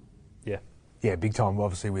week. Yeah. Yeah, big time,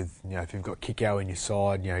 obviously, with, if you've got Kickow in your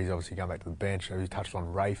side, he's obviously going back to the bench. We touched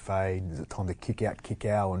on Ray Fay. Is it time to kick out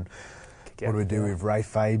Kickow? And what do we do with Ray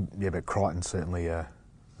Fay? Yeah, but Crichton's certainly a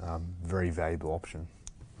very valuable option.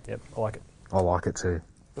 Yep, I like it. I like it too.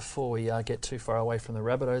 Before we get too far away from the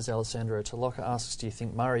Rabbitohs, Alessandro Taloka asks, do you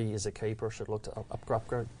think Murray is a keeper or should look to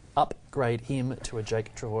upgrade him to a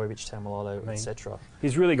Jake Trbojevic, Tamalolo, etc.?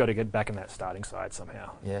 He's really got to get back in that starting side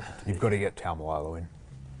somehow. Yeah. You've got to get Tamalolo in.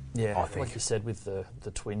 Yeah, I think. Like you said, with the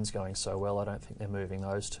Twins going so well, I don't think they're moving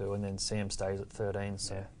those two. And then Sam stays at 13,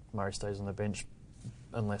 so Murray stays on the bench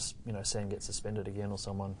unless, Sam gets suspended again or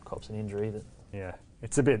someone cops an injury. Yeah.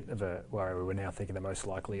 It's a bit of a worry. We're now thinking the most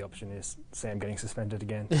likely option is Sam getting suspended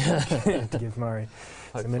again to give Murray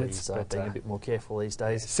some minutes. Hopefully he's being a bit more careful these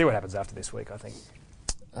days. See what happens after this week, I think.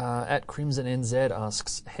 At Crimson NZ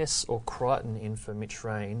asks, Hess or Crichton in for Mitch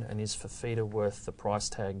Rain, and is Fafita worth the price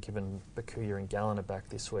tag given Bakuya and Gallen are back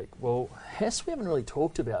this week? Well, Hess we haven't really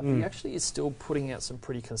talked about, but he actually is still putting out some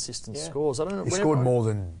pretty consistent scores. I don't know. He scored more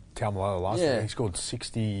than Taumalolo last week. He scored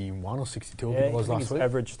 61 or 62 I think it was last week.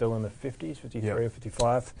 Average still in the 50s, 53 or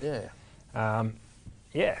 55. Yeah.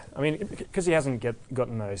 Yeah, I mean, because he hasn't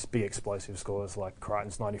gotten those big explosive scores like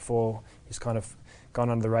Crichton's 94, he's kind of gone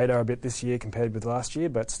under the radar a bit this year compared with last year,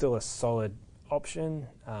 but still a solid option.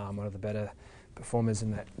 One of the better performers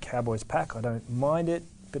in that Cowboys pack. I don't mind it.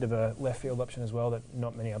 Bit of a left field option as well that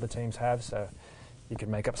not many other teams have, so you could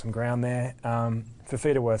make up some ground there.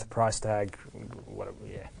 Fafita worth price tag,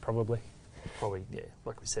 probably. Probably, yeah.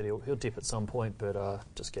 Like we said, he'll dip at some point, but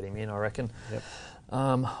just get him in, I reckon. Yep.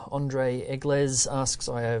 Andre Egles asks,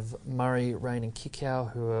 I have Murray, Rain and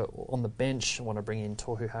Kikau who are on the bench. I want to bring in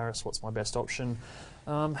Tohu Harris. What's my best option?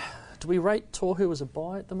 Do we rate Tohu as a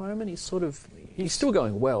buy at the moment? He's still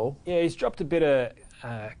going well. Yeah, he's dropped a bit of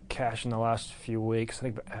cash in the last few weeks. I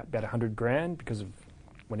think about 100 grand because of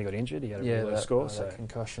when he got injured. He had a really low score. That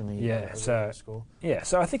concussion.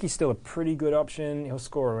 So I think he's still a pretty good option. He'll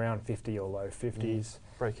score around 50 or low 50s.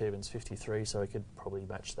 Break-even's 53, so he could probably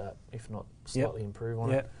match that, if not slightly improve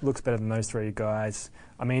on it. Yeah, looks better than those three guys.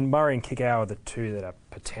 I mean, Murray and Kikau are the two that are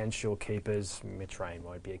potential keepers. Mitch Rain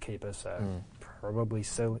won't be a keeper, so probably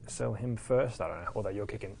sell him first. I don't know, although you're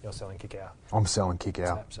selling Kikau. I'm selling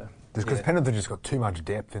Kikau. Just because Pendleton just got too much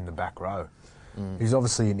depth in the back row. He's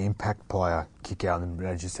obviously an impact player, Kikau, and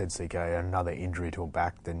as you said, CK, another injury to a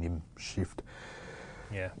back, then you shift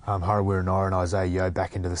Harawira and Isaiah Yeo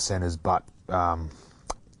back into the centres, but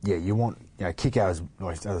you want, Kikau,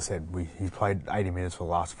 as I said, he's played 80 minutes for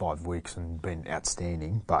the last 5 weeks and been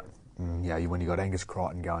outstanding, but when you got Angus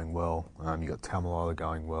Crichton going well, you got Taumalolo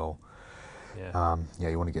going well, you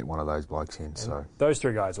want to get one of those blokes in. So those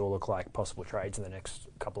three guys all look like possible trades in the next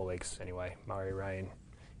couple of weeks anyway, Murray, Rain,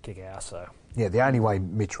 Kikau, so... Yeah, the only way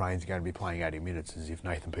Mitch Rain's going to be playing 80 minutes is if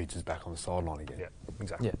Nathan Peets is back on the sideline again. Yeah,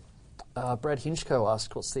 exactly. Yeah. Brad Hinchco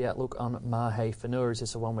asks, what's the outlook on Mahe Fanua? Is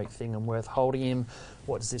this a one-week thing and worth holding him?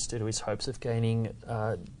 What does this do to his hopes of gaining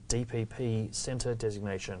DPP centre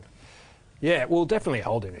designation? Yeah, well, definitely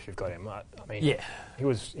hold him if you've got him. I mean, he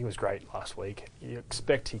was great last week. You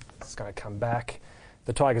expect he's going to come back.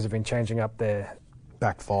 The Tigers have been changing up their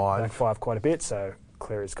back five quite a bit, so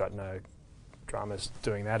Cleary's got no dramas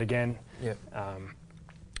doing that again. Yeah.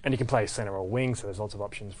 And he can play centre or wing, so there's lots of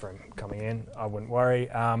options for him coming in. I wouldn't worry.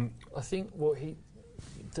 I think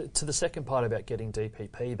to the second part about getting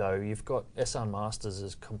DPP, though, you've got Esan Masters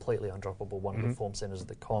as completely undroppable, one of the form centres of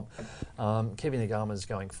the comp. Kevin Nagama's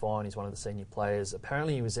going fine. He's one of the senior players.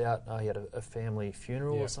 Apparently he was out, he had a family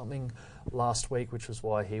funeral or something last week, which was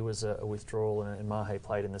why he was a withdrawal, and Mahe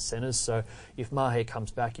played in the centres. So if Mahe comes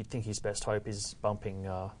back, you'd think his best hope is bumping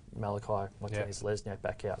Malachi Martinez-Lesniak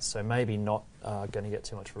back out. So maybe not going to get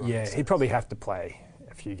too much of a run. Yeah, he'd probably have to play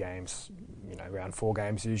a few games, around 4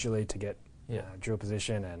 games usually to get drill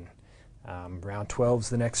position, and round 12's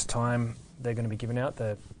the next time they're going to be giving out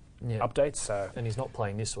the updates. So and he's not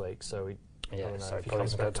playing this week, so so he probably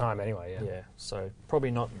hasn't got time anyway. Yeah, so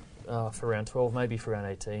probably not for round 12, maybe for round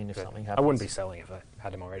 18 if something happens. I wouldn't be selling if I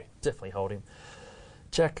had him already. Definitely hold him.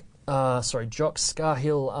 Jock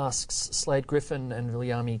Scarhill asks, Slade Griffin and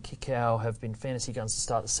Viliami Kikau have been fantasy guns to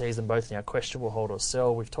start the season, both now questionable, hold or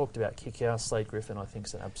sell. We've talked about Kikau. Slade Griffin I think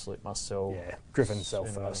is an absolute must sell. Yeah, Griffin sell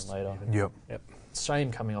first. Later. Yep.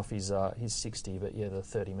 Shame coming off his 60, but the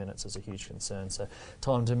 30 minutes is a huge concern. So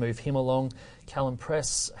time to move him along. Callum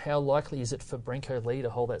Press, how likely is it for Brenko Lee to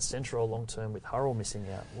hold that centre role long term with Hurrell missing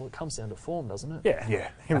out? Well, it comes down to form, doesn't it? Yeah.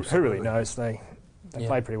 Who really knows? They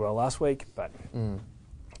played pretty well last week, but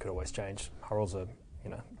could always change. Hurrell's a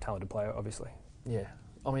talented player, obviously. Yeah.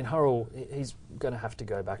 I mean, Hurrell, he's going to have to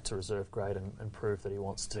go back to reserve grade and prove that he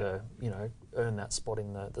wants to, earn that spot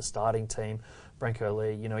in the starting team. Brenko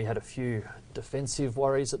Lee, he had a few defensive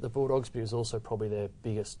worries at the Bulldogs, but he was also probably their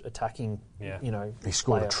biggest attacking, He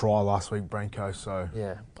scored a try last week, Brenko, so...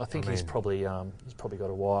 Yeah, I think he's probably got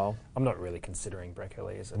a while. I'm not really considering Brenko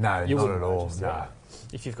Lee as a... No, not at all. No.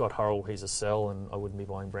 If you've got Hurrell, he's a sell, and I wouldn't be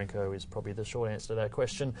buying Brenko is probably the short answer to that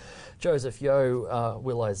question. Joseph Yeo,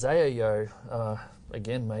 will Isaiah Yeo,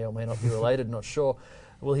 again, may or may not be related, not sure.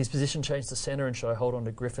 Will his position change to centre, and should I hold on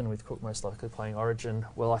to Griffin with Cook most likely playing Origin?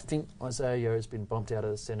 Well, I think Isaiah Yeo has been bumped out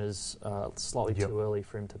of the centres slightly too early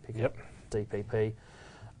for him to pick up DPP.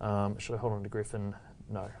 Should I hold on to Griffin?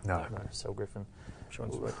 No, sell Griffin.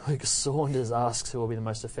 Luke Saunders asks who will be the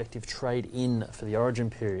most effective trade in for the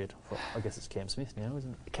Origin period. Well, I guess it's Cam Smith now,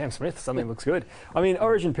 isn't it? Cam Smith, something looks good. I mean,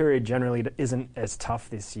 Origin period generally isn't as tough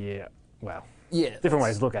this year. Well, different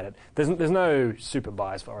ways to look at it. There's no super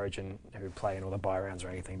buys for Origin who play in all the bye rounds or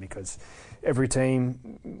anything, because every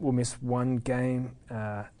team will miss one game.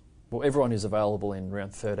 Well, everyone who's available in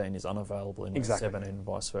round 13 is unavailable in round 17 and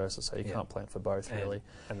vice versa, so you can't plan for both, really.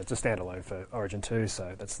 And it's a standalone for Origin too,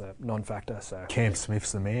 so that's the non-factor. So Cam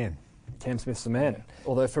Smith's the man. Cam Smith's the man. Yeah.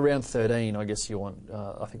 Although for round 13, I guess you want,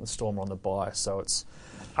 I think the Storm are on the bye, so it's...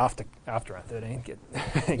 After round 13,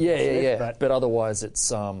 But otherwise it's,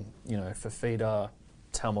 Fafita,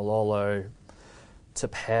 Taumalolo,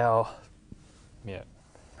 Tapau,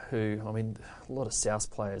 who, a lot of South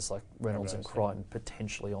players like Reynolds and Crichton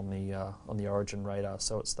potentially on the Origin radar.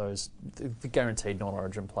 So it's those the guaranteed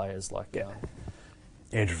non-Origin players like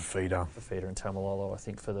Andrew Fafita and Taumalolo, I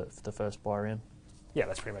think, for the first bye round. Yeah,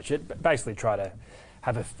 that's pretty much it. But basically, try to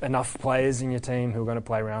have enough players in your team who are going to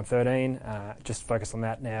play round 13. Just focus on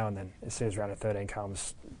that now, and then as soon as round 13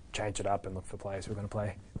 comes, change it up and look for players who are going to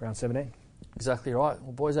play round 17. Exactly right.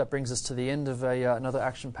 Well, boys, that brings us to the end of another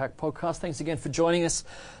action-packed podcast. Thanks again for joining us.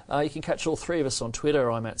 You can catch all three of us on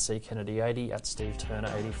Twitter. I'm at CKennedy80, at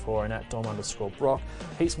SteveTurner84, and at Dom_Brock.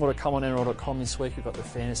 Heaps more to come on NRL.com this week. We've got the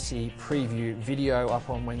fantasy preview video up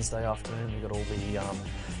on Wednesday afternoon. We've got all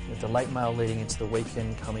the late mail leading into the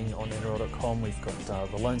weekend coming on NRL.com. We've got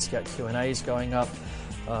the Lone Scout Q&As going up.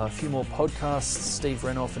 A few more podcasts, Steve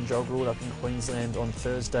Renoff and Joel Gould up in Queensland on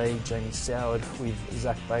Thursday, Jamie Soward with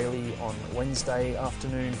Zach Bailey on Wednesday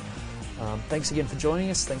afternoon. Thanks again for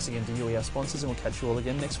joining us. Thanks again to you, our sponsors, and we'll catch you all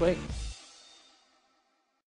again next week.